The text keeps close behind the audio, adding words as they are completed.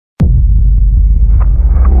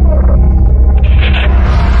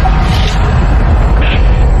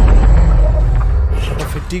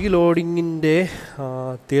ഫെറ്റിഗ് ലോഡിങ്ങിൻ്റെ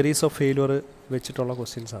theories of failure വെച്ചിട്ടുള്ള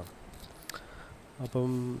ക്വസ്റ്റ്യൻസാണ്.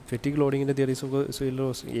 അപ്പം ഫെറ്റിഗ് ലോഡിങ്ങിൻ്റെ theories of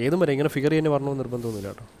failure ഏതും വരെ ഇങ്ങനെ ഫിഗർ തന്നെ വരണമെന്ന്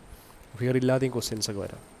നിർബന്ധമൊന്നുമില്ല കേട്ടോ. ഫിഗർ ഇല്ലാതെയും ക്വസ്റ്റ്യൻസൊക്കെ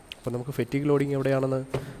വരാം. അപ്പം നമുക്ക് ഫെറ്റിഗ് ലോഡിങ് എവിടെയാണെന്ന്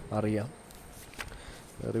അറിയാം.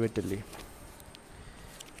 റിവെറ്റല്ലേ.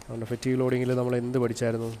 അതുകൊണ്ട് ഫെറ്റിഗ് ലോഡിങ്ങിൽ നമ്മൾ എന്ത്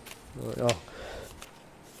പഠിച്ചായിരുന്നു?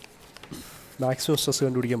 മാക്സിമം സ്ട്രെസ്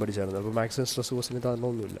കണ്ടുപിടിക്കാൻ പഠിച്ചായിരുന്നു. അപ്പോൾ മാക്സിമം സ്ട്രെസ് ക്വസ്റ്റിന്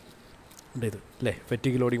തന്നൊന്നുമില്ല. ഇത് അല്ലേ,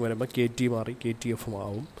 ഫെറ്റിഗ് ലോഡിങ് വരുമ്പോൾ KT മാറി KTF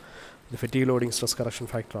ആവും. ഫെറ്റിഗ് ലോഡിങ് സ്ട്രെസ് കറക്ഷൻ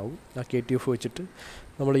ഫാക്ടർ ആവും. ആ KTF വെച്ചിട്ട്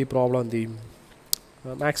നമ്മൾ ഈ പ്രോബ്ലം എന്ത് ചെയ്യും?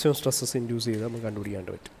 മാക്സിമം സ്ട്രെസ്സസ് ഇൻഡ്യൂസ് ചെയ്ത് നമുക്ക്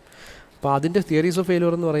കണ്ടുപിടിക്കാണ്ട് പറ്റും. അപ്പോൾ അതിൻ്റെ തിയറീസ് ഓഫ്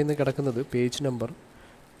ഫെയിലുവർ എന്ന് പറയുന്നത് കിടക്കുന്നത് പേജ് നമ്പർ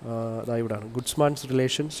ഇവിടെയാണ്. ഗുഡ്സ്മാൻസ്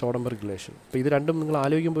റിലേഷൻ, സോഡൻബർഗ് റിലേഷൻ. അപ്പോൾ ഇത് രണ്ടും നിങ്ങൾ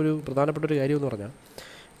ആലോചിക്കുമ്പോൾ ഒരു പ്രധാനപ്പെട്ട ഒരു കാര്യം എന്ന് പറഞ്ഞാൽ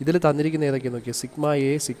ഇതിൽ തന്നിരിക്കുന്ന ഏതൊക്കെയാണ് നോക്കിയാൽ sigma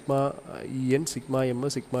A, sigma EN, sigma M,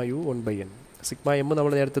 sigma U 1/n. Sigma M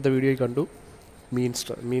നമ്മൾ നേരത്തെ വീഡിയോയിൽ കണ്ടു, mean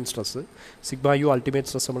stress. Sigma U ultimate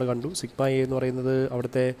stress നമ്മൾ കണ്ടു. സിഗ്മ എ എന്ന് പറയുന്നത്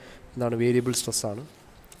അവിടുത്തെ എന്താണ്, വേരിയബിൾ സ്ട്രെസ്സാണ്.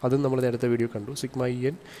 അതും നമ്മൾ നേരത്തെ വീഡിയോ കണ്ടു. Sigma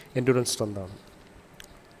EN endurance സ്ട്രെങ്താണ്.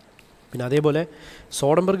 പിന്നെ അതേപോലെ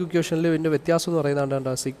സോഡൻബർഗ് ഇക്വേഷനിൽ ഇതിൻ്റെ വ്യത്യാസം എന്ന്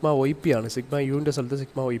പറയുന്നത് സിഗ്മ OP ആണ്. സിഗ്മ യുവിൻ്റെ സ്ഥലത്ത്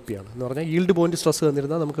സിഗ്മ OP ആണ് എന്ന് പറഞ്ഞാൽ ഈൽഡ് പോയിൻറ്റ് സ്ട്രെസ്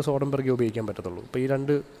തന്നിരുന്നാൽ നമുക്ക് സോഡൻബർഗ് ഉപയോഗിക്കാൻ പറ്റത്തുള്ളൂ. അപ്പോൾ ഈ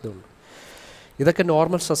രണ്ട് ഇതുണ്ട്. ഇതൊക്കെ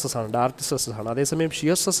നോർമൽ സ്ട്രെസ്സസ് ആണ്, ഡയറക്റ്റ് സ്ട്രെസ്സസ് ആണ്. അതേസമയം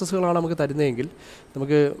ഷിയർ സ്ട്രെസ്സസുകളാണ് നമുക്ക് തരുന്നതെങ്കിൽ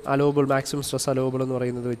നമുക്ക് അലോബിൾ, മാക്സിമം സ്ട്രെസ് അലോബിൾ എന്ന്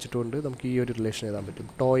പറയുന്നത് വെച്ചിട്ടുണ്ട് നമുക്ക് ഈ ഒരു റിലേഷൻ എഴുതാൻ പറ്റും.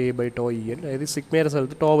 τA/τEn, അതായത് സിഗ്മയുടെ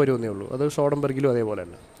സ്ഥലത്ത് ടോ വരുമെന്നേ ഉള്ളൂ. അത് സോഡൻബർഗിലും അതേപോലെ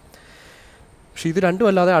തന്നെ. പക്ഷേ ഇത് രണ്ടും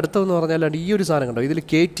അല്ലാതെ അടുത്തതെന്ന് പറഞ്ഞാൽ ഈ ഒരു സാധനം കണ്ടോ, ഇതിൽ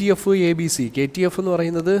KTF ABC. KTF എന്ന്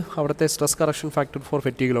പറയുന്നത് അവിടുത്തെ stress correction factor for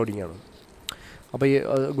ഫെറ്റിഗ് loading ആണ്. അപ്പോൾ ഈ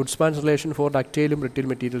ഗുഡ്സ്മാൻസ് റിലേഷൻ ഫോർ ഡക്റ്റൈലും ബ്രിട്ടിൽ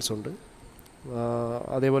മെറ്റീരിയൽസും ഉണ്ട്.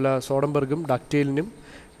 അതേപോലെ സോഡൻബർഗും ഡക്റ്റൈലിനും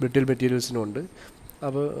ബ്രിട്ടിൽ മെറ്റീരിയൽസിനും ഉണ്ട്.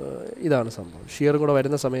 അപ്പോൾ ഇതാണ് സംഭവം. ഷിയറും കൂടെ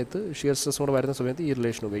വരുന്ന സമയത്ത്, ഷിയർ സ്ട്രെസ്സും കൂടെ വരുന്ന സമയത്ത് ഈ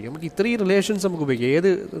റിലേഷൻ ഉപയോഗിക്കാം. നമുക്ക് ഇത്രയും റിലേഷൻസ് നമുക്ക് ഉപയോഗിക്കാം. ഏത്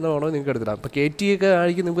ഇതാണോ നിങ്ങൾക്ക് എടുത്തിടാം. ഇപ്പോൾ KT ഒക്കെ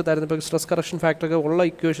ആയിരിക്കും നിങ്ങൾക്ക് തരുന്നത്. ഇപ്പോൾ സ്ട്രെസ് കറക്ഷൻ ഫാക്ടറൊക്കെ ഉള്ള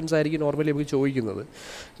ഇക്വേഷൻസ് ആയിരിക്കും നോർമലി നമുക്ക് ചോദിക്കുന്നത്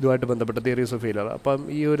ഇതുമായിട്ട് ബന്ധപ്പെട്ട തിയറീസ് ഓഫ് ഫെയിലുവർ. അപ്പം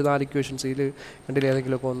ഈ ഒരു 4 ഇക്വേഷൻസിൽ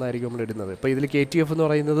രണ്ടിലേതെങ്കിലുമൊക്കെ ഒന്നായിരിക്കും നമ്മൾ ഇടുന്നത്. ഇപ്പോൾ ഇതിൽ KTF എന്ന്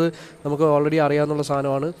പറയുന്നത് നമുക്ക് ഓൾറെഡി അറിയാവുന്ന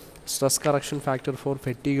സാധനമാണ്, stress correction factor for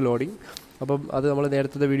ഫെറ്റിഗ് loading. അപ്പം അത് നമ്മൾ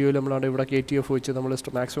നേരത്തെ വീഡിയോയിൽ നമ്മളാണ് ഇവിടെ KTF വെച്ച് നമ്മൾ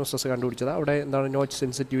മാക്സിമം സ്ട്രെസ് കണ്ടുപിടിച്ചത്. അവിടെ എന്താണ് നോച്ച്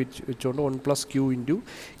സെൻസിറ്റീവ് വെച്ചുകൊണ്ട് 1 + Q ×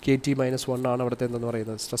 KT-1 ആണ് അവിടുത്തെ എന്തെന്ന്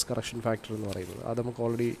പറയുന്നത് സ്ട്രെസ് കറക്ഷൻ ഫാക്ടർ എന്ന് പറയുന്നത്. അത് നമുക്ക്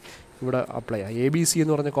ഓൾറെഡി ഇവിടെ അപ്ലൈ ചെയ്യാം. ABC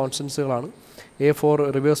എന്ന് പറഞ്ഞ കോൺസ്റ്റൻസുകളാണ്. A four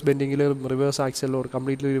reverse ബെൻഡിങ്ങിൽ reverse axial load,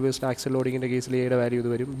 completely reversed Axel ലോഡിങ്ങിൻ്റെ കേസിൽ Aയുടെ വാല്യൂ ഇത്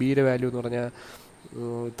വരും. Bയുടെ വാല്യൂ എന്ന് പറഞ്ഞാൽ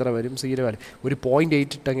ഇത്ര വരും. Cയുടെ വാല്യൂ ഒരു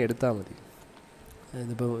 0.8 ഇട്ടങ്ങ് എടുത്താൽ മതി.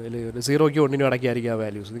 ഇതിപ്പോൾ 0ക്കും 1നും ഇടയ്ക്കായിരിക്കും ആ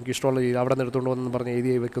വാല്യൂസ്. നിങ്ങൾക്ക് ഇഷ്ടമുള്ള രീതി അവിടെ നിന്ന് എടുത്തുകൊണ്ട് വന്നെന്ന് പറഞ്ഞ്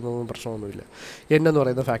എഴുതി വെക്കുന്നതൊന്നും പ്രശ്നമൊന്നുമില്ല. N എന്ന്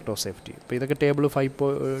പറയുന്നത് ഫാക്ടർ ഓഫ് സേഫ്റ്റി. അപ്പോൾ ഇതൊക്കെ ടേബിൾ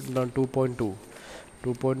 2.2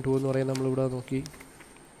 എന്ന് പറയുന്നത് നമ്മളിവിടെ നോക്കി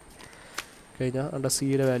കഴിഞ്ഞാൽ അണ്ട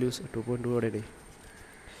Cയുടെ വാല്യൂസ് 2.2 ഇവിടെ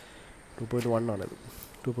 2.1 ആണിത്.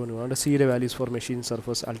 2.1 അണ്ട Cയുടെ values for machine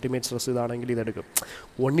surface ultimate stress ഇതാണെങ്കിൽ ഇതെടുക്കും.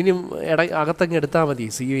 1നും അകത്തങ്ങ് എടുത്താൽ മതി.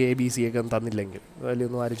 ABC ഒക്കെ തന്നില്ലെങ്കിൽ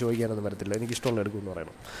വലിയൊന്നും ആരും ചോദിക്കാനൊന്നും വരത്തില്ല. എനിക്ക് ഇഷ്ടമുള്ള എടുക്കുമെന്ന്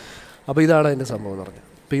പറയണം. അപ്പോൾ ഇതാണ് അതിൻ്റെ സംഭവം എന്ന് പറഞ്ഞത്.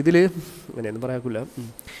 അപ്പോൾ ഇതിൽ അങ്ങനെയൊന്നും പറയാക്കില്ല.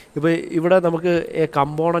 ഇപ്പോൾ ഇവിടെ നമുക്ക് A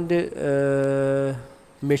component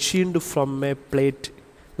machined from A plate,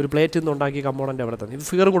 ഒരു പ്ലേറ്റിൽ നിന്ന് ഉണ്ടാക്കിയ കമ്പോണൻറ്റ് അവിടെ തന്നെ. ഇത്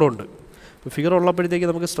ഫിഗറും കൂടെ ഉണ്ട്. ഇപ്പോൾ ഫിഗർ ഉള്ളപ്പോഴത്തേക്ക്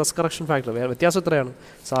നമുക്ക് സ്ട്രെസ് കറക്ഷൻ ഫാക്ടർ വ്യത്യാസം എത്രയാണ്?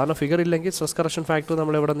 സാധാരണ ഫിഗർ ഇല്ലെങ്കിൽ സ്ട്രെസ് കറക്ഷൻ ഫാക്ടർ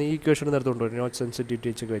നമ്മളിവിടെ നിന്ന് ഈ ഇക്വേഷൻ എടുത്തുകൊണ്ട് വരും. നോട്ട് സെൻസിറ്റിവിറ്റി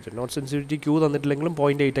ഒക്കെ വെച്ചിട്ട് നോട്ട് സെൻസിറ്റിവിറ്റി Q തന്നിട്ടില്ലെങ്കിലും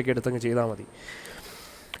 0.8 ഒക്കെ എടുത്തങ്ങ് ചെയ്താൽ മതി.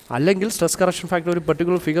 അല്ലെങ്കിൽ സ്ട്രെസ് കറക്ഷൻ ഫാക്ടർ ഒരു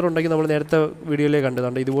പെർട്ടിക്കുലർ ഫിഗർ ഉണ്ടെങ്കിൽ നമ്മൾ നേരത്തെ വീഡിയോയിലേ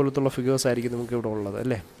കണ്ടതാണ്. ഇതുപോലത്തുള്ള ഫിഗേഴ്സ് ആയിരിക്കും നമുക്ക് ഇവിടെ ഉള്ളത്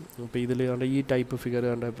അല്ലേ. അപ്പോൾ ഇതിൽ കണ്ട ഈ ടൈപ്പ് ഫിഗർ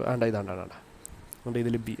ഇതാണ്ടാണ് അതുകൊണ്ട്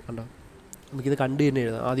ഇതിൽ B കണ്ടോ. നമുക്കിത് കണ്ട് തന്നെ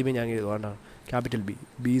എഴുതാം. ആദ്യമേ ഞാൻ എഴുതും വേണ്ട capital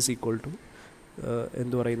B is equal to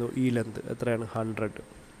എന്ത് പറയുന്നു, ഈ ലെന്ത് എത്രയാണ് 100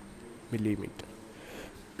 മില്ലിമീറ്റർ.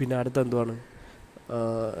 പിന്നെ അടുത്ത എന്തുവാണ്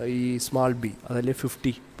ഈ സ്മാൾ b അതല്ലേ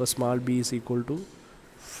 50. ഇപ്പോൾ small b is equal to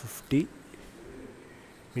 50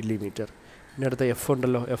 millimetre. പിന്നെ അടുത്ത F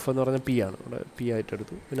ഉണ്ടല്ലോ, F എന്ന് പറഞ്ഞാൽ P ആണ്. ഇവിടെ P ആയിട്ട്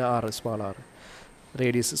എടുത്തു. പിന്നെ R small r,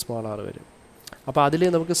 radius small r വരും. അപ്പോൾ അതിൽ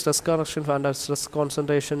നമുക്ക് stress correction stress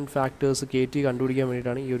concentration factors KT കണ്ടുപിടിക്കാൻ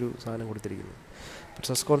വേണ്ടിയിട്ടാണ് ഈ ഒരു സാധനം കൊടുത്തിരിക്കുന്നത്.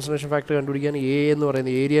 സ്ട്രെസ് കോൺസെൻട്രേഷൻ ഫാക്ടർ കണ്ടുപിടിക്കാൻ A എന്ന്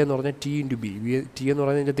പറയുന്നത് ഏരിയ എന്ന് പറഞ്ഞാൽ T × B. T എന്ന്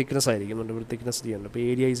പറയുന്നത് ഇതിൻ്റെ തിക്നെസ് ആയിരിക്കുന്നുണ്ട്. ഇവിടെ തിക്നെസ് T ഉണ്ട്. അപ്പോൾ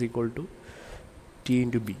area is equal to T ×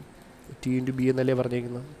 B. T × B എന്നല്ലേ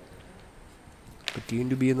പറഞ്ഞേക്കുന്നത്. ഇപ്പോൾ T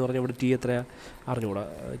 × B എന്ന് പറഞ്ഞാൽ ഇവിടെ T എത്രയാണ് അറിഞ്ഞുകൂടാ.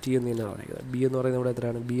 T എന്ന് തന്നെയാണ് പറയുന്നത്. B എന്ന് പറയുന്നത് ഇവിടെ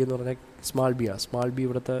എത്രയാണ്? B എന്ന് പറഞ്ഞാൽ സ്മാൾ B ആണ്. സ്മാൾ B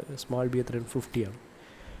ഇവിടുത്തെ സ്മാൾ B എത്രയാണ്? 50 ആണ്.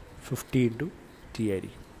 50 × T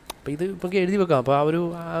ആയിരിക്കും. അപ്പോൾ ഇത് ഇപ്പോൾ എഴുതി വെക്കാം. അപ്പോൾ ആ ഒരു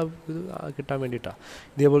ഇത് കിട്ടാൻ വേണ്ടിയിട്ടാണ്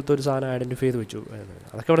ഇതേപോലത്തെ ഒരു സാധനം ഐഡൻറ്റിഫൈ ചെയ്ത് വെച്ചു.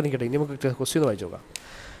 അതൊക്കെ ഇവിടെ നിൽക്കട്ടെ. ഇനി നമുക്ക് ക്വസ്റ്റ്യൻ വായിച്ചു നോക്കാം.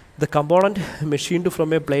 The component machined from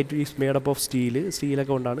A plate is made up of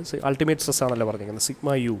സ്റ്റീലൊക്കെ കൊണ്ടാണ്. അൾട്ടിമേറ്റ് സ്ട്രെസ് ആണല്ലോ പറഞ്ഞിരിക്കുന്നത് സിഗ്മ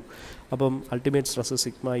U. അപ്പം ultimate stress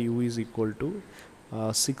sigma U is equal to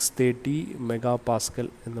 630 MPa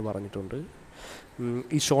എന്ന് പറഞ്ഞിട്ടുണ്ട്.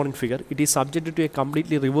 ഈ shown in figure. It is subject to A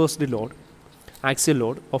completely reversed load axial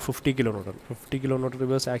load of 50 kN 50 kN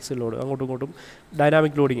reverse axial load അങ്ങോട്ടും ഇങ്ങോട്ടും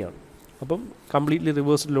dynamic loading ആണ് അപ്പം completely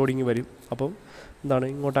reverse loading വരും അപ്പം എന്താണ്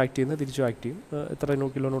ഇങ്ങോട്ട് ആക്ട് ചെയ്യുന്നത് തിരിച്ചു ആക്ട് ചെയ്യും എത്ര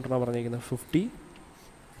കിലോമീറ്ററാണ് പറഞ്ഞിരിക്കുന്നത് 50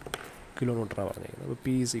 കിലോമീറ്ററാണ് പറഞ്ഞിരിക്കുന്നത് അപ്പോൾ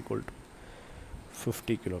P is equal to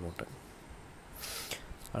 50 kN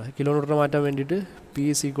അത് കിലോമീറ്റർ മാറ്റാൻ വേണ്ടിയിട്ട് പി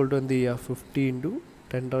ഈസ് ഈക്വൽ ടു എന്ത് ചെയ്യുക 50 ×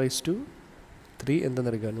 10⁻³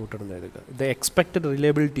 എന്തെന്നെടുക്കുക ന്യൂട്ടൺ എന്ന് എടുക്കുക ഇത് എക്സ്പെക്റ്റഡ്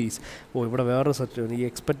റിലയബിലിറ്റീസ് ഇവിടെ വേറൊരു സെറ്റ് ഈ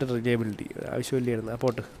എക്സ്പെക്റ്റഡ് റിലയബിലിറ്റി ആവശ്യമില്ലായിരുന്നു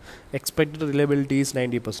അപ്പോൾ എക്സ്പെക്റ്റഡ് റിലയബിലിറ്റി ഈസ്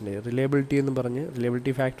 90%. റിലയബിലിറ്റി എന്ന് പറഞ്ഞ്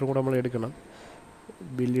റിലയബിലിറ്റി ഫാക്ടറും കൂടെ നമ്മൾ എടുക്കണം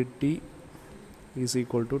ബിലിറ്റി is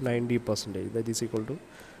equal to 90%, that is equal to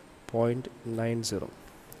 0.90.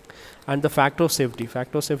 And the factor of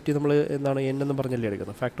safety നമ്മൾ എന്താണ് എൻ എന്ന് പറഞ്ഞല്ലേ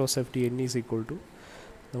എടുക്കുന്നത് factor of safety N is equal to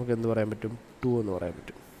നമുക്ക് എന്ത് പറയാൻ പറ്റും 2 എന്ന് പറയാൻ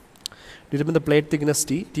പറ്റും. Determine the plate thickness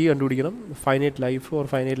T കണ്ടുപിടിക്കണം finite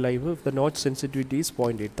life if the notch sensitivity is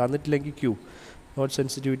 0.8 തന്നിട്ടില്ലെങ്കിൽ Q notch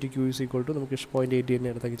sensitivity Q is equal to നമുക്ക് 0.8 തന്നെ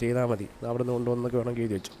അടുത്തേക്ക് ചെയ്താൽ മതി അവിടെ നിന്ന് കൊണ്ടുവന്നൊക്കെ വേണമെങ്കിൽ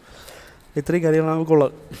എഴുതി വെച്ചു ഇത്രയും കാര്യങ്ങളാണ്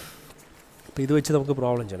നമുക്കുള്ളത്. അപ്പോൾ ഇത് വെച്ച് നമുക്ക്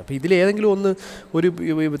പ്രോബ്ലം ചെയ്യണം അപ്പോൾ ഇതിലേതെങ്കിലും ഒന്ന് ഒരു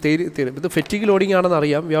ഇത് ഫെറ്റിക് ലോഡിംഗ് ആണെന്ന്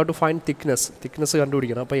അറിയാം we have to find thickness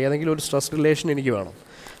കണ്ടുപിടിക്കണം അപ്പോൾ ഏതെങ്കിലും ഒരു സ്ട്രെസ് റിലേഷൻ എനിക്ക് വേണം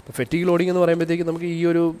അപ്പോൾ ഫെറ്റിക് ലോഡിംഗ് എന്ന് പറയുമ്പോഴത്തേക്ക് നമുക്ക് ഈ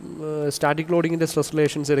ഒരു സ്റ്റാറ്റിക് ലോഡിങ്ങിൻ്റെ സ്ട്രെസ്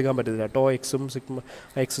റിലേഷൻസ് എടുക്കാൻ പറ്റത്തില്ല ടോ എക്സും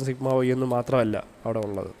സിഗ്മ വൈ ഒന്നും മാത്രമല്ല അവിടെ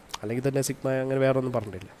ഉള്ളത് അല്ലെങ്കിൽ തന്നെ സിഗ്മ അങ്ങനെ വേറെ ഒന്നും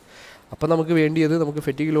പറഞ്ഞിട്ടില്ല അപ്പോൾ നമുക്ക് വേണ്ടിയത് നമുക്ക്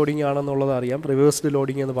ഫെറ്റിക് ലോഡിംഗ് ആണെന്നുള്ളത് അറിയാം റിവേഴ്സ്ഡ്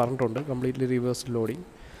ലോഡിംഗ് എന്ന് പറഞ്ഞിട്ടുണ്ട് കംപ്ലീറ്റ്ലി റിവേഴ്സ്ഡ് ലോഡിംഗ്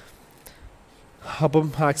അപ്പം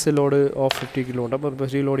ആക്സിയൽ ലോഡ് ഓഫ് 50 kN അപ്പോൾ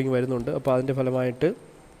ഫെറ്റിക് ലോഡിംഗ് വരുന്നുണ്ട് അപ്പോൾ അതിൻ്റെ ഫലമായിട്ട്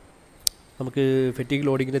നമുക്ക് ഫെറ്റിക്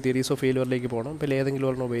ലോഡിങ്ങിൻ്റെ തിയറീസ് ഓഫ് ഫെയിലുവറിലേക്ക് പോകണം അപ്പോൾ ഏതെങ്കിലും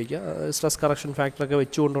ഒരെണ്ണം ഉപയോഗിക്കുക സ്ട്രെസ് കറക്ഷൻ ഫാക്ടറൊക്കെ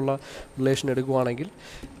വെച്ചുകൊണ്ടുള്ള റിലേഷൻ എടുക്കുകയാണെങ്കിൽ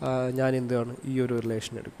ഞാൻ എന്താണ് ഈ ഒരു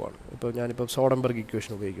റിലേഷൻ എടുക്കുകയാണ് ഇപ്പോൾ ഞാനിപ്പോൾ സോഡൻബർഗ്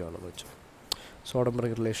ഇക്വേഷൻ ഉപയോഗിക്കുകയാണെന്ന് വെച്ചു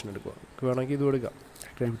സോഡൻബർഗ് റിലേഷൻ എടുക്കുക വേണമെങ്കിൽ ഇതും എടുക്കാം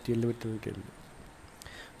ഗ്രാവിറ്റിയിൽ പറ്റുന്നില്ല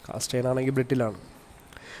കാസ്റ്റ് അയൺ ആണെങ്കിൽ ബ്രിട്ടിലാണ്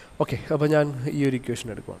ഓക്കെ അപ്പോൾ ഞാൻ ഈ ഒരു ഇക്വേഷൻ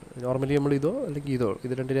എടുക്കുകയാണ് നോർമലി നമ്മൾ ഇതോ അല്ലെങ്കിൽ ഇതോ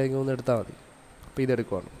ഇത് രണ്ടിലേക്കും ഒന്ന് എടുത്താൽ മതി അപ്പോൾ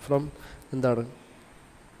ഇതെടുക്കുകയാണ് ഫ്രം എന്താണ്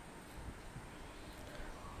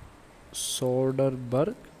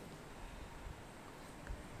സോഡർബർഗ്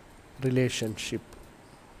റിലേഷൻഷിപ്പ്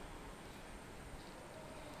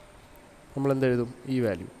നമ്മൾ എന്തെഴുതും ഈ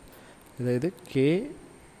വാല്യൂ അതായത്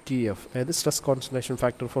KTF അതായത് stress concentration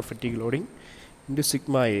factor for fatigue loading into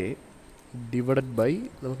sigma A divided by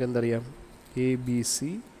നമുക്ക് എന്തറിയാം ABC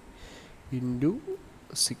into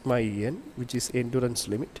sigma EN which is endurance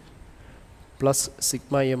limit plus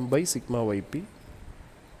sigma M by sigma YP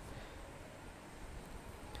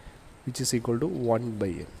which is equal to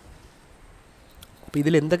 1/n. അപ്പോൾ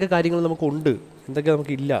ഇതിൽ എന്തൊക്കെ കാര്യങ്ങൾ നമുക്കുണ്ട് എന്തൊക്കെ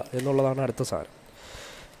നമുക്കില്ല എന്നുള്ളതാണ് അടുത്ത സാധനം.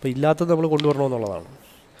 അപ്പോൾ ഇല്ലാത്തത് നമ്മൾ കൊണ്ടുവരണമെന്നുള്ളതാണ്.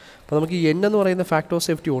 അപ്പോൾ നമുക്ക് ഈ N എന്ന് പറയുന്ന ഫാക്ടർ ഓഫ്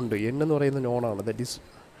സേഫ്റ്റി ഉണ്ട്, N എന്ന് പറയുന്ന നോണാണ്, ദാറ്റ് ഈസ്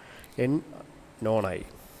N നോണായി.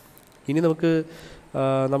 ഇനി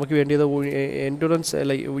നമുക്ക് വേണ്ടിയത് എൻഡുറൻസ്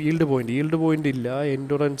അല്ല ഈൽഡ് പോയിൻ്റ് ഇല്ല.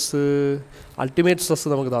 എൻഡുറൻസ് അൾട്ടിമേറ്റ് സ്ട്രെസ്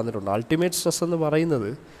നമുക്ക് തന്നിട്ടുണ്ട്. അൾട്ടിമേറ്റ് സ്ട്രെസ് എന്ന് പറയുന്നത്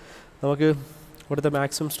നമുക്ക് ഇവിടുത്തെ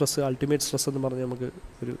മാക്സിമം സ്ട്രെസ് അൾട്ടിമേറ്റ് സ്ട്രെസ് എന്ന് പറഞ്ഞ് നമുക്ക്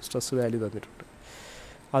ഒരു സ്ട്രെസ് വാല്യൂ തന്നിട്ടുണ്ട്.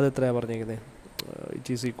 അത് എത്രയാണ് പറഞ്ഞിരിക്കുന്നത്?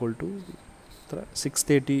 It is equal to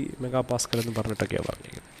 630 MPa എന്ന് പറഞ്ഞിട്ടൊക്കെയാണ്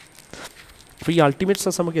പറഞ്ഞിരിക്കുന്നത്. അപ്പോൾ ഈ അൾട്ടിമേറ്റ്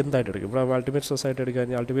സ്ട്രെസ് നമുക്ക് എന്തായിട്ട് എടുക്കും? ഇവിടെ അൾട്ടിമേറ്റ് സ്ട്രെസ് ആയിട്ട്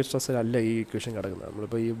എടുക്കാൻ അൾട്ടിമേറ്റ് സ്ട്രെസ്സിലല്ല ഈ ഇക്വേഷൻ കിടക്കുന്നത്.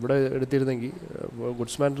 നമ്മളിപ്പോൾ ഇവിടെ എടുത്തിരുന്നെങ്കിൽ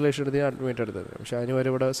ഗുഡ്സ്മാൻ റിലേഷൻ എടുത്താൽ അൾട്ടിമേറ്റ് എടുത്തത്, പക്ഷേ അതിന്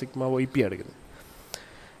വരെ ഇവിടെ സിഗ്മ YP എടുക്കുന്നത്.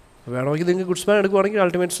 വേണമെങ്കിൽ നിങ്ങൾക്ക് ഗുഡ്സ്മാൻ എടുക്കുവാണെങ്കിൽ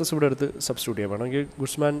അൾട്ടിമേറ്റ് സ്ട്രെസ് ഇവിടെ എടുത്ത് സബ്സ്റ്റിറ്റ്യൂട്ട് ചെയ്യാം. വേണമെങ്കിൽ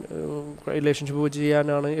ഗുഡ്സ്മാൻ റിലേഷൻഷിപ്പ് വെച്ച്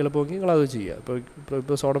ചെയ്യാനാണ് എളുപ്പമെങ്കിൽ നിങ്ങളത് ചെയ്യുക.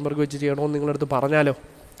 ഇപ്പോൾ സോഡൻബർഗ് വെച്ച് ചെയ്യണമെന്ന് നിങ്ങളടുത്ത് പറഞ്ഞാലോ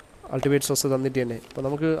അൾട്ടിമേറ്റ് സ്ട്രെസ് തന്നിട്ട് തന്നെ. അപ്പോൾ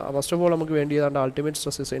നമുക്ക് ഫസ്റ്റ് ഓഫ് ഓൾ നമുക്ക് വേണ്ടിയതാണ്ട് അൾട്ടിമേറ്റ്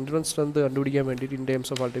സ്ട്രെസ് എൻഡുറൻസ് സ്ട്രെങ്ത് കണ്ടുപിടിക്കാൻ വേണ്ടിയിട്ട് in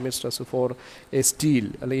terms of ultimate stress four A steel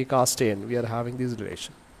അല്ലെങ്കിൽ cast iron V are having these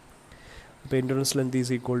relation. അപ്പോൾ endurance length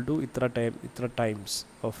is equal to ഇത്ര ടൈംസ്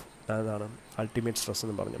ഓഫ് അതാണ് അൾട്ടിമേറ്റ് സ്ട്രെസ്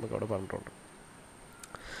എന്ന് പറഞ്ഞ് നമുക്ക് അവിടെ പറഞ്ഞിട്ടുണ്ട്.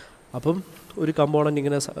 അപ്പം ഒരു കമ്പോണൻ്റ്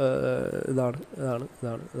ഇങ്ങനെ ഇതാണ്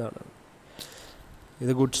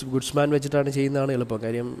ഇത് ഗുഡ്സ്മാൻ വെച്ചിട്ടാണ് ചെയ്യുന്നതാണ് എളുപ്പം.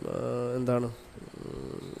 കാര്യം എന്താണ്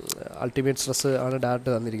അൾട്ടിമേറ്റ് സ്ട്രെസ് ആണ്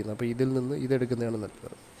ഡയറക്റ്റ് തന്നിരിക്കുന്നത്. അപ്പോൾ ഇതിൽ നിന്ന് ഇതെടുക്കുന്നതാണ്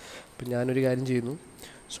നല്ലത്. അപ്പം ഞാനൊരു കാര്യം ചെയ്യുന്നു,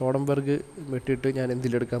 സോഡൻബർഗ് വിട്ടിട്ട് ഞാൻ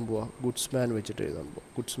എന്തിലെടുക്കാൻ പോവാം? ഗുഡ്സ്മാൻ വെച്ചിട്ട് എഴുതാൻ പോവാം.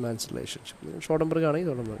 ഗുഡ്സ്മാൻസ് റിലേഷൻഷിപ്പ് സോഡൻബർഗ് ആണെങ്കിൽ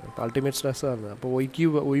സോഡൻബർഗ്. അപ്പോൾ അൾട്ടിമേറ്റ് സ്ട്രെസ് ആണ്. അപ്പോൾ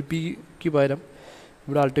ഒയ്പിക്ക് പകരം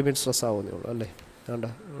ഇവിടെ അൾട്ടിമേറ്റ് സ്ട്രെസ് ആവുന്നേ ഉള്ളൂ അല്ലേ? വേണ്ട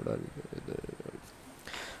ഇവിടെ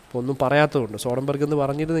അപ്പോൾ ഒന്നും പറയാത്തതുകൊണ്ട് സോഡൻബർഗ് എന്ന്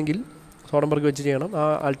പറഞ്ഞിരുന്നെങ്കിൽ സോഡൻബർഗ് വെച്ച് ചെയ്യണം. ആ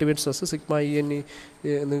അൾട്ടിമേറ്റ് സ്ട്രെസ് സിഗ്മ EN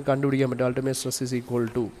എന്ന് കണ്ടുപിടിക്കാൻ പറ്റും. Ultimate stress is equal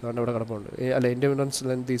to അതാണ് ഇവിടെ കിടപ്പുണ്ട്. അല്ല endurance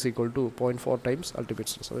length is equal to 0.4 times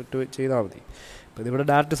ultimate stress. അതിട്ട് ചെയ്താൽ മതി. അപ്പോൾ ഇതിവിടെ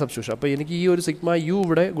ഡയറക്റ്റ് സബ്സ്റ്റിറ്റ്യൂഷൻ. അപ്പോൾ എനിക്ക് ഈ ഒരു സിഗ്മ U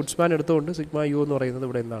ഇവിടെ ഗുഡ്സ്മാൻ എടുത്തുകൊണ്ട് സിഗ്മ U എന്ന് പറയുന്നത്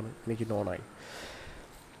ഇവിടെ എന്താണ് എനിക്ക് നോണായി.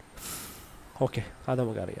 ഓക്കെ, അത്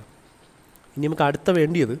നമുക്കറിയാം. ഇനി നമുക്ക് അടുത്ത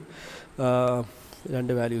വേണ്ടിയത്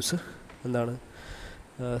രണ്ട് വാല്യൂസ് എന്താണ്?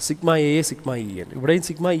 Sigma A sigma EN. ഇവിടെയും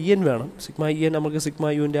സിഗ്മ EN വേണം. സിഗ്മ EN നമുക്ക് സിഗ്മ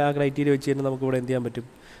യുവിൻ്റെ ആ ക്രൈറ്റീരിയ വെച്ച് തന്നെ നമുക്ക് ഇവിടെ എന്ത് ചെയ്യാൻ പറ്റും?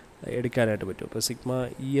 എടുക്കാനായിട്ട് പറ്റും. അപ്പോൾ സിഗ്മ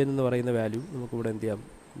ഇ എൻ എന്ന് പറയുന്ന വാല്യൂ നമുക്കിവിടെ എന്ത് ചെയ്യാം,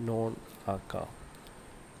 നോൺ ആക്കാം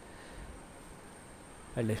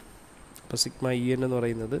അല്ലേ. അപ്പോൾ സിഗ്മ ഇ എൻ എന്ന്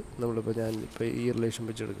പറയുന്നത് നമ്മളിപ്പോൾ ഞാനിപ്പോൾ ഈ റിലേഷൻ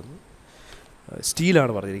വെച്ചെടുക്കുന്നു.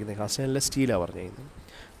 സ്റ്റീലാണ് പറഞ്ഞിരിക്കുന്നത്, കാസ്റ്റൈനിലെ സ്റ്റീലാണ് പറഞ്ഞിരിക്കുന്നത്.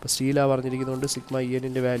 അപ്പോൾ സ്റ്റീലാണ് പറഞ്ഞിരിക്കുന്നതുകൊണ്ട് സിഗ്മ ഇ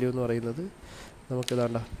എന്നിൻ്റെ വാല്യൂ എന്ന് പറയുന്നത് നമുക്ക്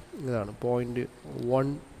ഇതാണ്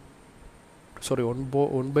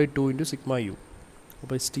 1/2 ഇൻറ്റു സിഗ്മ യു.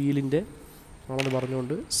 അപ്പോൾ സ്റ്റീലിൻ്റെ ആണെന്ന്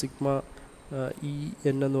പറഞ്ഞുകൊണ്ട് സിഗ്മ ഇ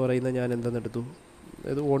എൻ എന്ന് പറയുന്നത് ഞാൻ എന്തെന്നെടുത്തു,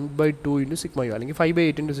 അതായത് 1/2 ഇൻറ്റു സിഗ്മ യു അല്ലെങ്കിൽ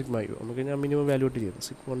 5/8 ഇൻറ്റു സിഗ്മ യു. നമുക്ക് ഞാൻ മിനിമം വാല്യൂ ഇട്ട് ചെയ്യുന്നത്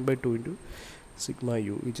 1/2 into sigma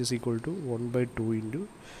you which is equal to 1/2 into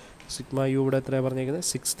sigma U. ഇവിടെ എത്രയാണ് പറഞ്ഞേക്കുന്നത്,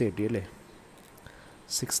 630 അല്ലേ,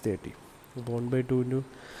 630. അപ്പോൾ 1/2 ഇൻറ്റു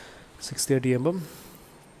 630 ചെയ്യുമ്പം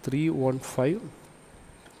 315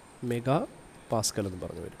 മെഗാ പാസ്കൽ എന്ന്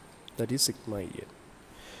പറഞ്ഞു വരും. That is sigma E N.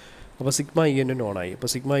 അപ്പോൾ സിഗ്മ ഇ എൻ നോണായി. അപ്പോൾ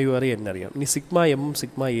സിഗ്മ യു അറിയാം, എൻ അറിയാം. ഇനി സിഗ്മ എമ്മും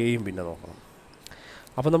സിഗ്മ എയും പിന്നെ നോക്കണം.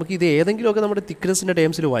 അപ്പോൾ നമുക്ക് ഇത് ഏതെങ്കിലുമൊക്കെ നമ്മുടെ തിക്നെസ്സിൻ്റെ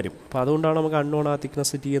ടേംസിൽ വരും. അപ്പോൾ അതുകൊണ്ടാണ് നമുക്ക് അൺനോൺ ആ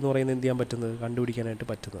തിക്നെസ് ടി എന്ന് പറയുന്നത് എന്ത് ചെയ്യാൻ പറ്റുന്നത്, കണ്ടുപിടിക്കാനായിട്ട്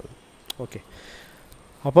പറ്റുന്നത്. ഓക്കെ,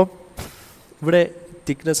 അപ്പം ഇവിടെ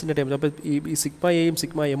തിക്നെസ്സിൻ്റെ ടേംസ്. അപ്പോൾ ഈ സിഗ്മ എയും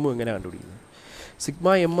സിഗ്മ എമ്മും എങ്ങനെ കണ്ടുപിടിക്കുന്നത്? സിഗ്മ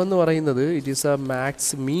എം എന്ന് പറയുന്നത് it is A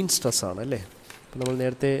max mean stress ആണ് അല്ലേ. അപ്പോൾ നമ്മൾ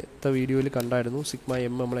നേരത്തെ വീഡിയോയിൽ കണ്ടായിരുന്നു സിഗ്മ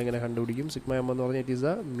എം നമ്മളെങ്ങനെ കണ്ടുപിടിക്കും. സിഗ്മ എം എന്ന് പറഞ്ഞാൽ it is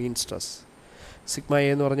A mean stress. Sigma A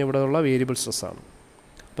എന്ന് പറഞ്ഞാൽ ഇവിടെയുള്ള വേരിയബിൾ സ്ട്രെസ്സാണ്.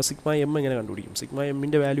 അപ്പോൾ സിഗ്മ എം എങ്ങനെ കണ്ടുപിടിക്കും? സിഗ്മ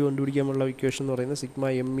എമ്മിൻ്റെ വാല്യൂ കണ്ടുപിടിക്കാനുള്ള ഇക്വേഷൻ എന്ന് പറയുന്നത് sigma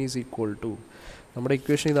M is equal to, നമ്മുടെ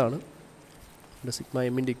ഇക്വേഷൻ ഇതാണ്. ഇവിടെ സിഗ്മ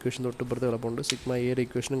എമ്മിൻ്റെ ഇക്വേഷൻ തൊട്ടിപ്പുറത്ത് കിടപ്പുണ്ട്, സിഗ്മ എയുടെ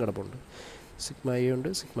ഇക്വേഷനും കിടപ്പുണ്ട്. സിഗ്മ എ ഉണ്ട്,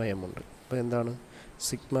 സിഗ്മ എം ഉണ്ട്. അപ്പോൾ എന്താണ്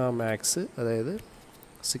സിഗ്മ മാക്സ്, അതായത്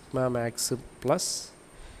sigma max plus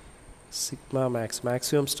sigma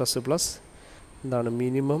maximum stress plus എന്താണ്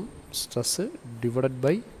മിനിമം സ്ട്രെസ് ഡിവൈഡഡ്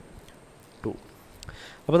ബൈ 2.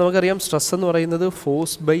 അപ്പോൾ നമുക്കറിയാം സ്ട്രെസ് എന്ന് പറയുന്നത്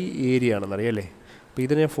ഫോഴ്സ് ബൈ ഏരിയ ആണെന്നറിയാം അല്ലേ. അപ്പോൾ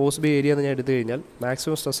ഇതിനെ ഫോഴ്സ് ബൈ ഏരിയ എന്ന് ഞാൻ എടുത്തു കഴിഞ്ഞാൽ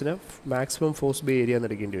maximum സ്ട്രെസ്സിനെ maximum force by area എന്ന്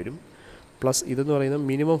എടുക്കേണ്ടി വരും. പ്ലസ് ഇതെന്ന് പറയുന്നത്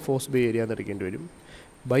മിനിമം ഫോഴ്സ് ബൈ ഏരിയ എന്ന് എടുക്കേണ്ടി വരും.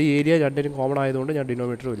 ബൈ ഏരിയ രണ്ടിനും കോമൺ ആയതുകൊണ്ട് ഞാൻ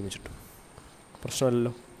ഡിനോമിനേറ്റർ ഒരുമിച്ചിട്ടു.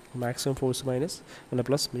 പ്രശ്നമല്ലല്ലോ. മാക്സിമം ഫോഴ്സ് മൈനസ് അല്ല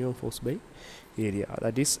plus minimum force by area,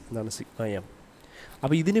 that is എന്താണ് സിഗ്മ എം.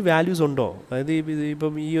 അപ്പോൾ ഇതിന് വാല്യൂസ് ഉണ്ടോ? അതായത്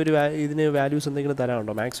ഇപ്പം ഈ ഒരു ഇതിന് വാല്യൂസ് എന്തെങ്കിലും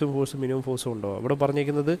തരാനുണ്ടോ? മാക്സിമം ഫോഴ്സും മിനിമം ഫോഴ്സും ഉണ്ടോ? ഇവിടെ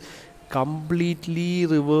പറഞ്ഞേക്കുന്നത് കംപ്ലീറ്റ്ലി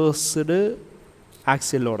റിവേഴ്സ്ഡ്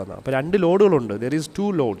ആക്സിയൽ ലോഡെന്നാണ്. അപ്പോൾ 2 ലോഡുകളുണ്ട്. There is 2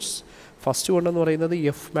 lords. ഫസ്റ്റ് കൊണ്ടെന്ന് പറയുന്നത്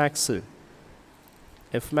എഫ് മാക്സ്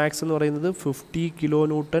എന്ന് പറയുന്നത് 50 കിലോ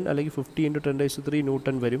ന്യൂട്ടൺ അല്ലെങ്കിൽ 50 × 10³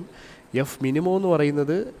 ന്യൂട്ടൺ വരും. എഫ് മിനിമം എന്ന്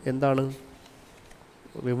പറയുന്നത് എന്താണ്,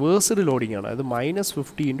 റിവേഴ്സ്ഡ് ലോഡിംഗ് ആണ്. അത്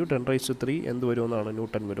 -50 × 10³ എന്ത് വരുമെന്നാണ്,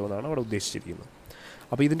 ന്യൂട്ടൺ വരുമെന്നാണ് അവിടെ ഉദ്ദേശിച്ചിരിക്കുന്നത്.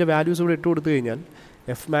 അപ്പോൾ ഇതിൻ്റെ വാല്യൂസ് ഇവിടെ ഇട്ട് കൊടുത്തു കഴിഞ്ഞാൽ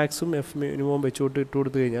എഫ് മാക്സും എഫ് മിനിമവും വെച്ചോട്ട് ഇട്ട്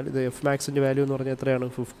കൊടുത്തു കഴിഞ്ഞാൽ ഇത് എഫ് മാക്സിൻ്റെ വാല്യൂ എന്ന് പറഞ്ഞാൽ എത്രയാണ്,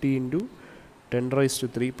 50 ×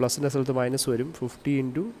 10³ പ്ലസിൻ്റെ സ്ഥലത്ത് മൈനസ് വരും. 50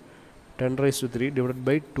 × 10³ divided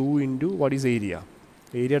by 2 into what is area.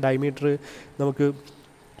 Area diameter നമുക്ക്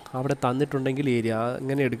അവിടെ തന്നിട്ടുണ്ടെങ്കിൽ ഏരിയ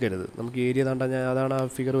അങ്ങനെ എടുക്കരുത്. നമുക്ക് ഏരിയ അതാണ് ആ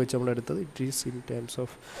ഫിഗർ വെച്ച് നമ്മൾ എടുത്തത്. It is in terms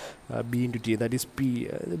of B into T, that is P.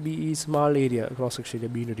 B ഈ small area cross section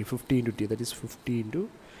area B into T, 50 × T, that is 50 ×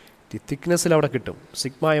 T. തിക്നെസ്സിൽ അവിടെ കിട്ടും.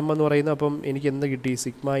 സിഗ്മ എം എന്ന് പറയുന്നത് അപ്പം എനിക്ക് എന്ത് കിട്ടി,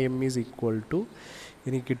 sigma M is equal to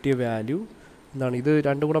എനിക്ക് കിട്ടിയ വാല്യൂ എന്താണ്, ഇത്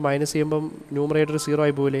രണ്ടും കൂടെ മൈനസ് ചെയ്യുമ്പം ന്യൂമറേറ്റർ 0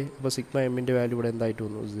 ആയി പോലെ. അപ്പോൾ സിഗ്മ എമ്മിൻ്റെ വാല്യൂ ഇവിടെ എന്തായിട്ട്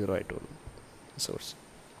വന്നു, 0 ആയിട്ട് വന്നു. സോഴ്സ്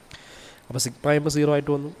അപ്പോൾ സിഗ്മ എം 0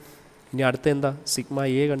 ആയിട്ട് വന്നു. ഇനി അടുത്ത എന്താ, സിഗ്മ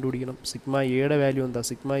എ കണ്ടുപിടിക്കണം. സിഗ്മ എയുടെ വാല്യൂ എന്താ,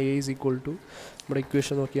 sigma A is equal to നമ്മുടെ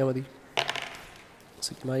ഇക്വേഷൻ നോക്കിയാൽ മതി.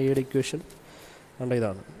 സിഗ്മ എയുടെ ഇക്വേഷൻ കണ്ട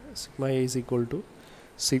ഇതാണ്. Sigma A is equal to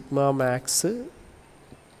sigma max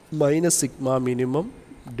minus sigma minimum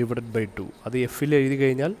divided by 2. അത് എഫിൽ എഴുതി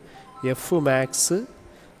കഴിഞ്ഞാൽ F max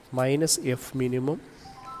minus F minimum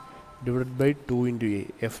divided by 2 into A.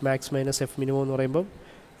 F max minus F minimum എന്ന് പറയുമ്പം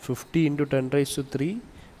 50 ×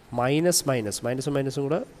 10³ മൈനസും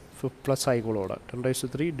കൂടെ plus ആയിക്കോളൂടെ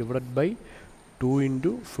 10³ divided by 2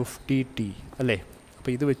 into 50t അല്ലേ.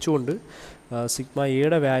 അപ്പോൾ ഇത് വെച്ചുകൊണ്ട് സിഗ്മ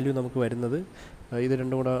എയുടെ വാല്യൂ നമുക്ക് വരുന്നത് ഇത്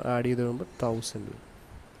രണ്ടും കൂടെ ആഡ് ചെയ്ത് കഴിയുമ്പോൾ 1000.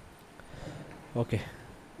 Okay,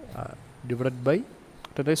 divided by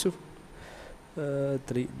 10³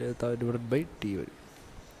 divided by T വരും.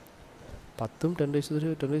 10ഉം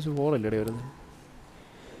 10³ അല്ലേ വരുന്നത്.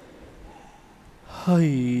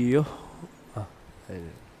 അയ്യോ,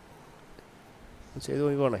 ചെയ്ത്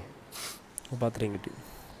നോക്കിക്കോണേ. അപ്പോൾ അത്രയും കിട്ടി.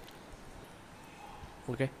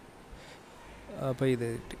 ഓക്കെ, അപ്പോൾ ഇത്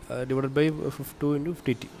ഡിവൈഡഡ് ബൈ 2 ×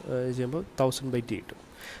 50t ചെയ്യുമ്പോൾ 1000/t കിട്ടും.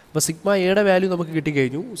 അപ്പോൾ സിഗ്മ എയുടെ വാല്യൂ നമുക്ക്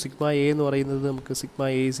കിട്ടിക്കഴിഞ്ഞു. സിഗ്മ എ എന്ന് പറയുന്നത് നമുക്ക് sigma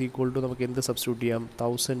A is equal to നമുക്ക് എന്ത് സബ്സ്റ്റിറ്റ്യൂട്ട് ചെയ്യാം,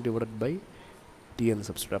 1000/t എന്ന്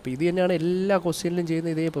സബ്സ്റ്റിറ്റ്യൂട്ട്. അപ്പോൾ ഇത് തന്നെയാണ് എല്ലാ ക്വസ്റ്റ്യനിലും ചെയ്യുന്ന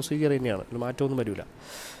ഇതേ പ്രൊസീജിയർ തന്നെയാണ്, മാറ്റമൊന്നും വരില്ല.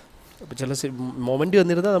 അപ്പോൾ ചില മൊമെൻറ്റ്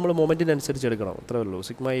വന്നിരുന്നാൽ നമ്മൾ മൊമെൻറ്റിനനുസരിച്ച് എടുക്കണം, അത്രേ ഉള്ളൂ.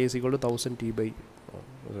 Sigma A is equal to 1000t/.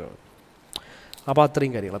 അപ്പോൾ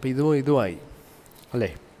അത്രയും കാര്യങ്ങൾ. അപ്പോൾ ഇതുമായി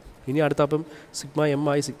അല്ലേ. ഇനി അടുത്ത അപ്പം സിഗ്മ എം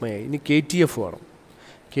ആയി സിഗ്മ എ. ഇനി KTF വേണം.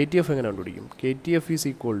 KTF എങ്ങനെ കണ്ടുപിടിക്കും? KTF is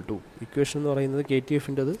equal to equation എന്ന് പറയുന്നത്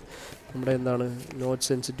KTFൻ്റെത് നമ്മുടെ എന്താണ് നോട്ട്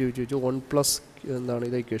സെൻസിറ്റിവിറ്റി വെച്ച് 1 + എന്താണ്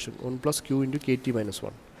ഇത് equation 1 + Q × KT - 1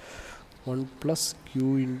 1 + Q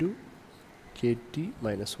 × KT -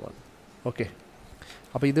 1. Okay,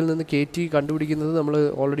 അപ്പോൾ ഇതിൽ നിന്ന് KT കണ്ടുപിടിക്കുന്നത് നമ്മൾ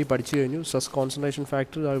ഓൾറെഡി പഠിച്ചു കഴിഞ്ഞു. സ്ട്രെസ് കോൺസെൻട്രേഷൻ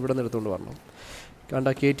ഫാക്ടർ ഇവിടെ നിന്ന് എടുത്തുകൊണ്ട് വരണം. കണ്ട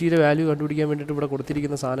KTയുടെ വാല്യൂ കണ്ടുപിടിക്കാൻ വേണ്ടിയിട്ട് ഇവിടെ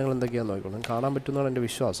കൊടുത്തിരിക്കുന്ന സാധനങ്ങൾ എന്തൊക്കെയാണെന്ന് നോക്കണം. കാണാൻ പറ്റുന്നതാണ് എൻ്റെ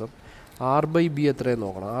വിശ്വാസം. R/B എത്രയെന്ന്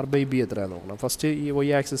നോക്കണം. R/B എത്രയാണെന്ന് നോക്കണം. ഫസ്റ്റ് ഈ Y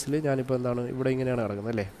ആക്സിസിൽ ഞാനിപ്പോൾ എന്താണ് ഇവിടെ ഇങ്ങനെയാണ്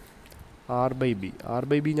കിടക്കുന്നത് അല്ലേ,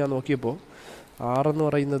 R/B ഞാൻ നോക്കിയപ്പോൾ R എന്ന്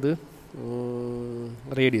പറയുന്നത്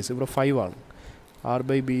റേഡിയസ് ഇവിടെ 5 ആണ്.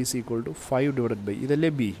 R/B ഈസ് ഈക്വൽ ടു 5 ഇതല്ലേ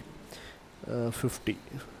B 50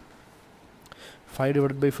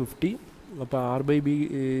 5/50. അപ്പോൾ R/B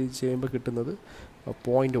ചെയ്യുമ്പോൾ കിട്ടുന്നത്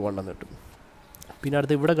 0.1 എന്ന് കിട്ടും. പിന്നെ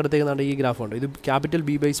അടുത്ത് ഇവിടെ കിടത്തേക്കുന്നുണ്ട് ഈ ഗ്രാഫുണ്ട്. ഇത് ക്യാപിറ്റൽ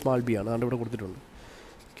B/b ആണ്. അതുകൊണ്ട് ഇവിടെ കൊടുത്തിട്ടുണ്ട്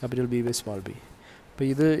ക്യാപിറ്റൽ B/b. അപ്പോൾ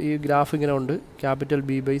ഇത് ഈ ഗ്രാഫ് ഇങ്ങനെ ഉണ്ട്. Capital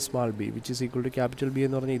B/b which is equal to capital B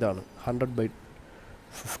എന്ന് പറഞ്ഞാൽ ഇതാണ്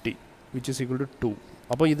 100/50 വിച്ച് ഈസ് ഈക്വൽ ടു 2.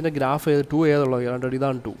 അപ്പോൾ ഇതിൻ്റെ ഗ്രാഫ് 2 ഏതുള്ളത്?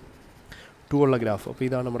 ഇതാണ് 2 ഉള്ള ഗ്രാഫ്. അപ്പോൾ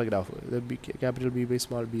ഇതാണ് നമ്മുടെ ഗ്രാഫ്. ഇത് capital B/b is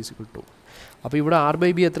equal to 2. അപ്പോൾ ഇവിടെ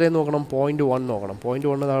R/B എത്രയെന്ന് നോക്കണം? 0.1 നോക്കണം.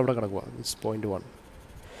 0.1 അവിടെ കിടക്കുക. ഇറ്റ്സ് 0.1.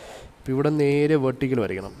 അപ്പോൾ ഇവിടെ നേരെ വെർട്ടിക്കൽ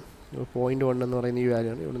വരയ്ക്കണം. 0.1 എന്ന് പറയുന്ന ഈ വാല്യൂ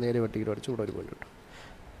ആണ്. ഇവിടെ നേരെ വെർട്ടിക്കൽ വരച്ച് ഇവിടെ ഒരു പോയിന്റ് കിട്ടും.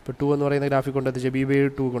 ഇപ്പോൾ 2 എന്ന് പറയുന്ന ഗ്രാഫിൽ കൊണ്ടെത്തിച്ച്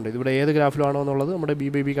B/2 കൊണ്ട് ഇവിടെ ഏത് ഗ്രാഫിലാണോ എന്നുള്ളത് നമ്മുടെ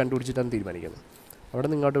B/B കണ്ടുപിടിച്ചിട്ടാണ് തീരുമാനിക്കുന്നത്. അവിടെ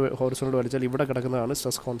നിന്ന് ഇങ്ങോട്ട് ഹൊറിസോണ്ടൽ വരച്ചാൽ ഇവിടെ കിടക്കുന്നതാണ്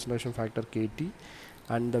stress concentration factor KT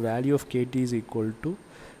and the value of KT is equal to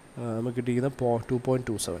നമുക്ക് കിട്ടിയിരിക്കുന്ന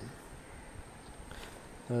 2.27.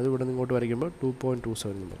 അതായത് ഇവിടെ നിന്ന് ഇങ്ങോട്ട് വരയ്ക്കുമ്പോൾ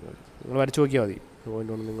 2.27 എന്ന് പറഞ്ഞാൽ നിങ്ങൾ വരച്ച് നോക്കിയാൽ മതി.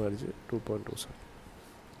 0.1 നിങ്ങൾ വരച്ച് 2.27.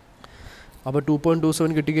 അപ്പോൾ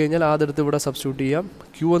 2.27 കിട്ടിക്കഴിഞ്ഞാൽ അതെടുത്ത് ഇവിടെ സബ്സ്റ്റിറ്റ്യൂട്ട് ചെയ്യാം.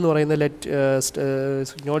 Q എന്ന് പറയുന്ന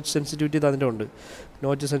നോട്ട് സെൻസിറ്റിവിറ്റി തന്നിട്ടുണ്ട്.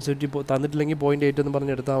 നോട്ട് സെൻസിറ്റിവിറ്റി തന്നിട്ടില്ലെങ്കിൽ 0.8 എന്ന്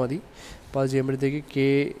പറഞ്ഞ് എടുത്താൽ മതി. അപ്പോൾ അത് ചെയ്യുമ്പോഴത്തേക്ക്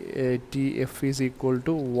KTF is equal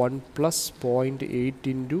to 1 + 0.8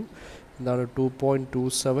 into എന്താണ്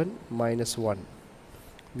 2.27 - 1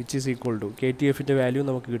 which is equal to KTFൻ്റെ value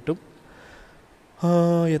നമുക്ക് കിട്ടും.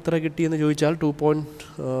 എത്ര കിട്ടിയെന്ന് ചോദിച്ചാൽ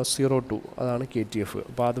 2.02 അതാണ് KTF.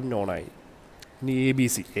 അപ്പോൾ അതും നോണായി. ഇനി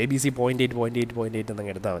ABC 0.8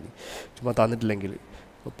 എന്നങ്ങ് എടുത്താൽ മതി. ചുമ്മാ തന്നിട്ടില്ലെങ്കിൽ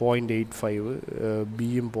 0.85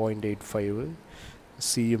 ബിയും 0.85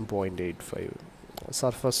 സിയും 0.85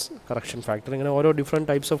 സർഫസ് കറക്ഷൻ ഫാക്ടർ. ഇങ്ങനെ ഓരോ ഡിഫറെൻറ്റ്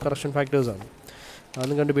ടൈപ്സ് ഓഫ് കറക്ഷൻ ഫാക്ടേഴ്സാണ്.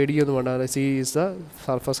 അതൊന്നും കണ്ട് പേടിക്കൊന്നും വേണ്ട. C is the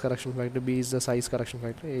surface correction factor, B is the size correction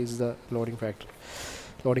factor, A is the loading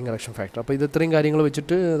correction factor. അപ്പോൾ ഇത് ഇത്രയും കാര്യങ്ങൾ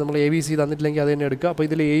വെച്ചിട്ട് നമ്മൾ ABC തന്നിട്ടില്ലെങ്കിൽ അത് തന്നെ എടുക്കുക. അപ്പോൾ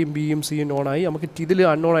ഇതിൽ Aയും Bയും Cയും നോണായി. നമുക്ക് ഇതിൽ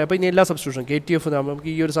അൺനോണായി. അപ്പോൾ ഇനി എല്ലാ സബ്സ്റ്റിറ്റ്യൂഷൻ KTF നമുക്ക്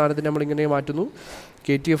ഈ ഒരു സാധനത്തിന് നമ്മളിങ്ങനെ മാറ്റുന്നു.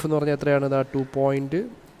 KTF എന്ന് പറഞ്ഞാൽ എത്രയാണ്?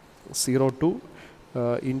 2.02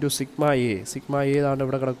 into sigma A. Sigma A ആണ്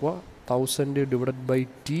ഇവിടെ കിടക്കുക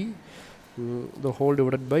 1000/T the whole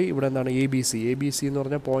divided by ഇവിടെ എന്താണ് ABC എന്ന്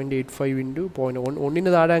പറഞ്ഞാൽ 0.85 ഇൻറ്റു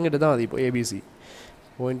 0.1 താഴെ അങ്ങ് എടുത്താൽ മതി. ഇപ്പോൾ ABC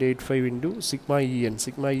 0.85 ഇൻറ്റു സിഗ്മ EN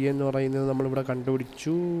എന്ന് പറയുന്നത് നമ്മളിവിടെ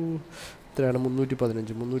കണ്ടുപിടിച്ചു. എത്രയാണ്?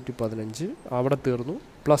 315 അവിടെ തീർന്നു.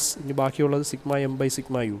 പ്ലസ് ഇനി ബാക്കിയുള്ളത് സിഗ്മ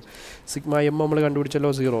M/σu. സിഗ്മ M നമ്മൾ കണ്ടുപിടിച്ചല്ലോ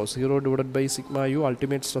 0/σu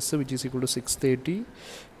ultimate stress which is equal to 630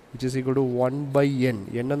 which is equal to 1/n.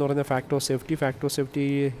 എന്ന് പറഞ്ഞാൽ ഫാക്ടർ ഓഫ് സേഫ്റ്റി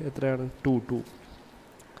എത്രയാണ്? 2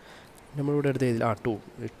 നമ്മളിവിടെ എടുത്ത് എഴുതില്ല.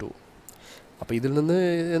 2. അപ്പോൾ ഇതിൽ നിന്ന്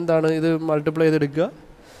എന്താണ് ഇത് മൾട്ടിപ്ലൈ ചെയ്തെടുക്കുക.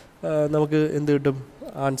 നമുക്ക് എന്ത് കിട്ടും?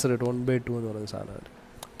 ആൻസർ കിട്ടും 1/2 എന്ന് പറയുന്ന സാധനമാണ്.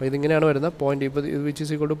 അപ്പോൾ ഇതിങ്ങനെയാണ് വരുന്നത്. ഇപ്പോൾ വിച്ച്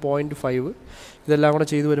ഈസ് ഈക്വൽ ടു 0.5. ഇതെല്ലാം കൂടെ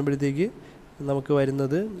ചെയ്ത് വരുമ്പോഴത്തേക്ക് നമുക്ക്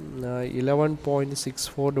വരുന്നത്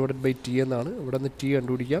 11.64/T എന്നാണ്. ഇവിടെ നിന്ന് T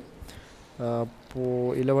കണ്ടുപിടിക്കാം. അപ്പോൾ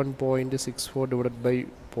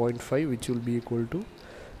 11.64/0.5 which will be equal to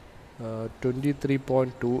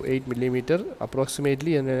 23.28 millimeter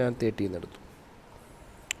approximately. ഞാൻ 30 എടുത്തു.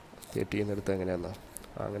 എങ്ങനെയാണെന്നാ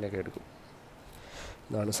അങ്ങനെയൊക്കെ എടുക്കും.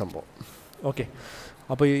 ഇതാണ് സംഭവം. ഓക്കെ,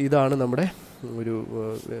 അപ്പോൾ ഇതാണ് നമ്മുടെ ഒരു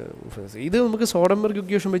ഇത് നമുക്ക് സോഡൻബർഗ്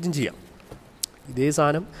ഇക്വേഷൻ വെച്ചും ചെയ്യാം. ഇതേ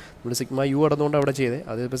സാധനം നമ്മൾ സിഗ്മ U കടന്നുകൊണ്ട് അവിടെ ചെയ്തേ.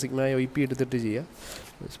 അതിപ്പോൾ സിഗ്മ YP എടുത്തിട്ട് ചെയ്യുക.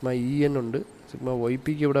 സിഗ്മ EN ഉണ്ട്. സിഗ്മ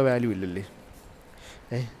YPക്ക് ഇവിടെ വാല്യൂ ഇല്ലല്ലേ.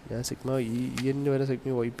 ഞാൻ സിഗ്മ EN വരെ സിഗ്മ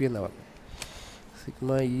YP എന്നാണ് പറഞ്ഞത്. സിഗ്മ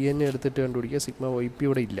EN എടുത്തിട്ട് കണ്ടുപിടിക്കുക. സിഗ്മ YP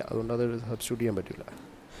ഇവിടെ ഇല്ല. അതുകൊണ്ട് അത് സബ്സ്റ്റിറ്റ്യൂട്ട് ചെയ്യാൻ പറ്റില്ല.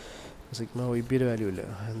 സിഗ്മ YPയുടെ വാല്യൂ ഇല്ല.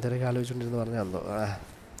 എന്തൊക്കെ ആലോചിച്ചുകൊണ്ടിരുന്ന് പറഞ്ഞാൽ എന്തോ.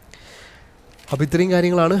 അപ്പോൾ ഇത്രയും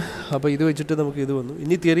കാര്യങ്ങളാണ്. അപ്പോൾ ഇത് വെച്ചിട്ട് നമുക്ക് ഇത് വന്നു.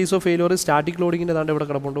 ഇനി തിയറീസ് ഓഫ് ഫെയിലിയർ സ്റ്റാറ്റിക് ലോഡിങ്ങിൻ്റെ താണ്ട് ഇവിടെ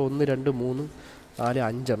കിടപ്പുണ്ട്. 1 2 3 4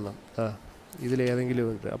 5 എണ്ണം. ഇതിലേതെങ്കിലും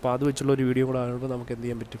ഉണ്ട്. അപ്പോൾ അത് വെച്ചുള്ള ഒരു വീഡിയോ കൂടെ ആകുമ്പോൾ നമുക്ക് എന്ത്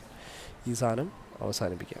ചെയ്യാൻ പറ്റും? ഈ സാധനം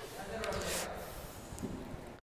അവസാനിപ്പിക്കാം.